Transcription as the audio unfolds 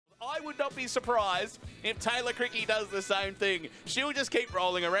would not be surprised if Taylor Krikke does the same thing. She'll just keep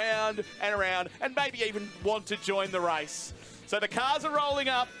rolling around and around and maybe even want to join the race. So the cars are rolling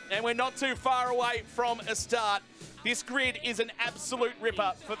up and we're not too far away from a start. This grid is an absolute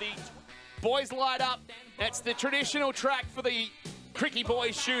ripper for the boys light up. That's the traditional track for the Krikke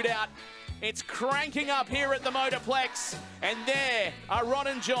Boys Shootout. It's cranking up here at the Motorplex. And there are Ron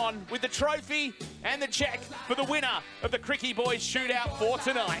and John with the trophy and the check for the winner of the Krikke Boys Shootout for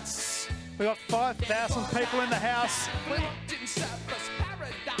tonight. We've got 5,000 people in the house.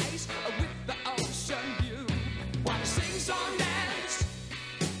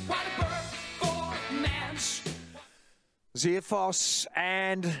 Zearfoss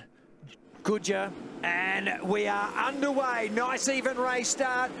and Goodyear, and we are underway. Nice even race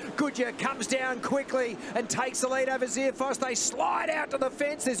start. Goodyear comes down quickly and takes the lead over Zearfoss. They slide out to the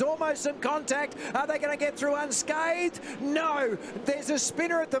fence. There's almost some contact. Are they going to get through unscathed? No. There's a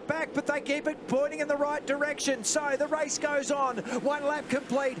spinner at the back, but they keep it pointing in the right direction. So the race goes on. 1 lap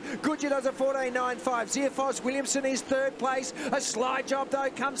complete. Goodyear does a 14.95. Zearfoss Williamson is 3rd place. A slide job,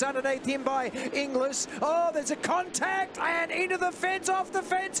 though, comes underneath him by Inglis. Oh, there's a contact and into the fence, off the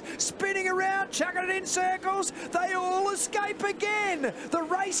fence, spinning around, chucking it in circles. They all escape again. The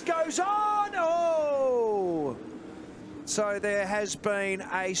race goes on. Oh! So there has been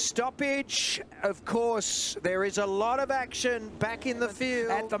a stoppage. Of course, there is a lot of action back in the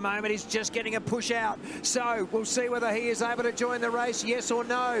field. At the moment, he's just getting a push out. So we'll see whether he is able to join the race, yes or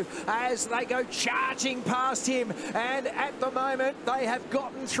no, as they go charging past him. And at the moment, they have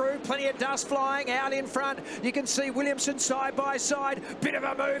gotten through. Plenty of dust flying out in front. You can see Williamson side by side. Bit of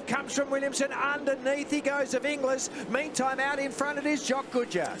a move comes from Williamson. Underneath he goes of Inglis. Meantime, out in front it is Jock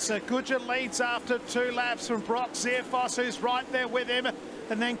Goodyear. So Goodyear leads after 2 laps from Brock Zearfoss, who's right there with him.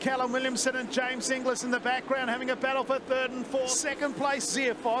 And then Callum Williamson and James Inglis in the background having a battle for 3rd and 4th. 2nd place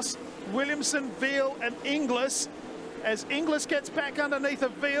Zearfoss, Williamson, Veal and Inglis. As Inglis gets back underneath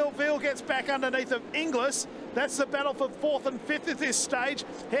of Veal, Veal gets back underneath of Inglis. That's the battle for 4th and 5th at this stage.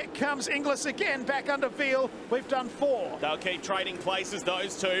 Here comes Inglis again, back under Veal. We've done 4. They'll keep trading places,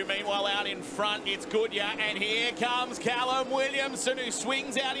 those two. Meanwhile, out in front, it's Goodyear. And here comes Callum Williamson, who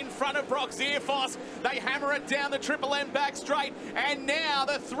swings out in front of Brock Zearfoss. They hammer it down the Triple M back straight. And now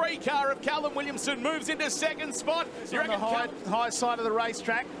the 3-car of Callum Williamson moves into 2nd spot. On the high side of the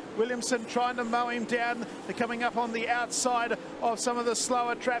racetrack. Williamson trying to mow him down. They're coming up on the outside of some of the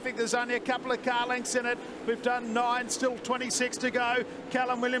slower traffic. There's only a couple of car lengths in it. We've done 9, still 26 to go.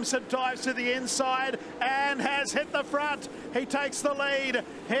 Callum Williamson dives to the inside and has hit the front. He takes the lead.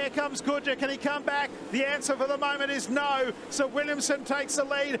 Here comes Goodyear. Can he come back? The answer for the moment is no. So Williamson takes the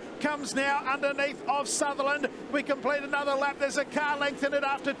lead, comes now underneath of Sutherland. We complete another lap. There's a car length in it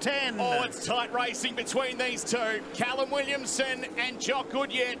after 10. Oh, it's tight racing between these two. Callum Williamson and Jock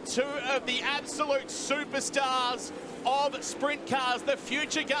Goodyear, 2 of the absolute superstars of sprint cars, the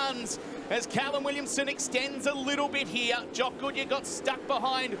future guns. As Callum Williamson extends a little bit here, Jock Goodyear got stuck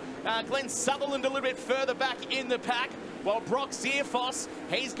behind Glenn Sutherland a little bit further back in the pack. While Brock Zearfoss,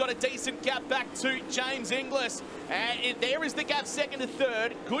 he's got a decent gap back to James Inglis. And there is the gap 2nd to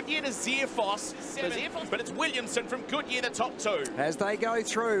 3rd. Goodyear to Zearfoss. But it's Williamson from Goodyear, the top 2. As they go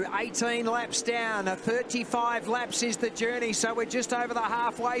through, 18 laps down, 35 laps is the journey. So we're just over the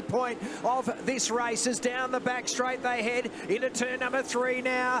halfway point of this race. As down the back straight they head into turn number 3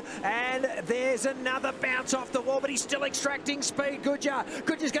 now. And there's another bounce off the wall, but he's still extracting speed.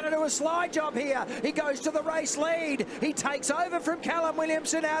 Goodyear's going to do a slide job here. He goes to the race lead. He takes over from Callum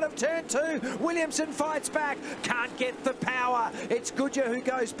Williamson out of turn 2. Williamson fights back. Can't get the power. It's Goodyear who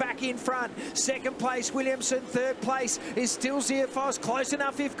goes back in front. 2nd place Williamson. 3rd place is still Zearfoss. Close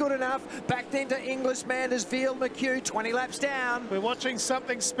enough if good enough. Back then to Inglis, Manders, Veal, McHugh. 20 laps down. We're watching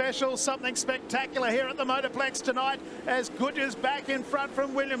something special, something spectacular here at the Motorplex tonight as Goodyear's back in front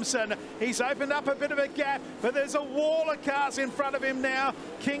from Williamson. He's opened up a bit of a gap, but there's a wall of cars in front of him now.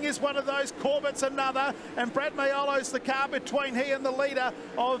 King is one of those, Corbett's another, and Brad Mayolo's the car between he and the leader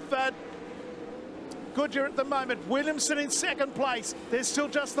of Goodyear at the moment. Williamson in 2nd place. There's still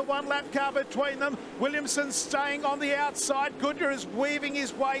just the 1 lap car between them. Williamson staying on the outside. Goodyear is weaving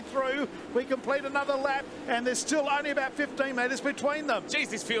his way through. We complete another lap and there's still only about 15 metres between them. Geez,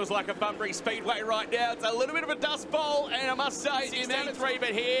 this feels like a Bunbury Speedway right now. It's a little bit of a dust bowl, and I must say, 16-3, but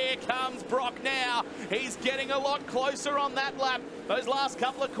here comes Brock now. He's getting a lot closer on that lap. Those last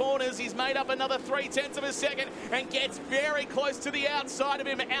couple of corners, he's made up another 0.3 of a second and gets very close to the outside of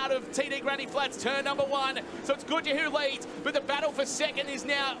him out of TD Granny Flats, turn number 1. So it's Goodyear who leads, but the battle for second is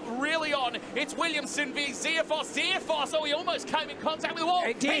now really on. It's Williamson v. Zearfoss. Zearfoss, oh, he almost came in contact with the wall.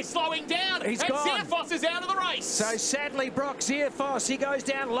 He's slowing down, and gone. Zearfoss is out of the race. So sadly, Brock Zearfoss, he goes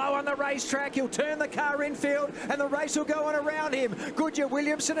down low on the racetrack. He'll turn the car infield, and the race will go on around him. Goodyear,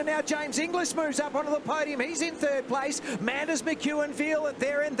 Williamson, and now James Inglis moves up onto the podium. He's in third place. Manders, McEwen, Veal,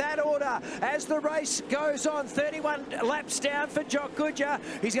 they're in that order. As the race goes on, 31 laps down for Jock Goodyear.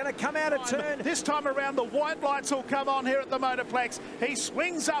 He's going to come out of turn. This time around, the white lights will come on here at the Motorplex. He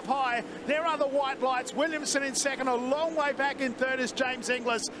swings up high. There are the white lights. Williamson in second, a long way back in third is James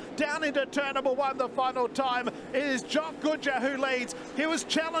Inglis. Down into turn number 1 the final time. It is Jock Goodyear who leads. He was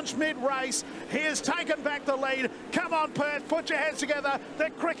challenged mid-race. He has taken back the lead. Come on, Perth, put your hands together. The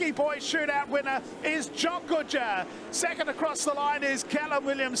Krikke Boys Shootout winner is Jock Goodyear. Second across the line is Callum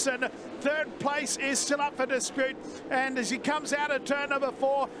Williamson. Third place is still up for dispute. And as he comes out of turn number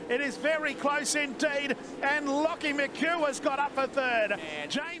 4, it is very close indeed. And Lockie McHugh has got up for third.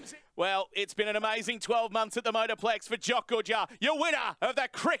 James... Well, it's been an amazing 12 months at the Motorplex for Jock Goodyear, your winner of the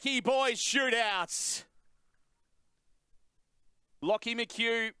Krikke Boys Shootout. Lockie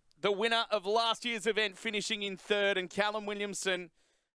McHugh, the winner of last year's event, finishing in third, and Callum Williamson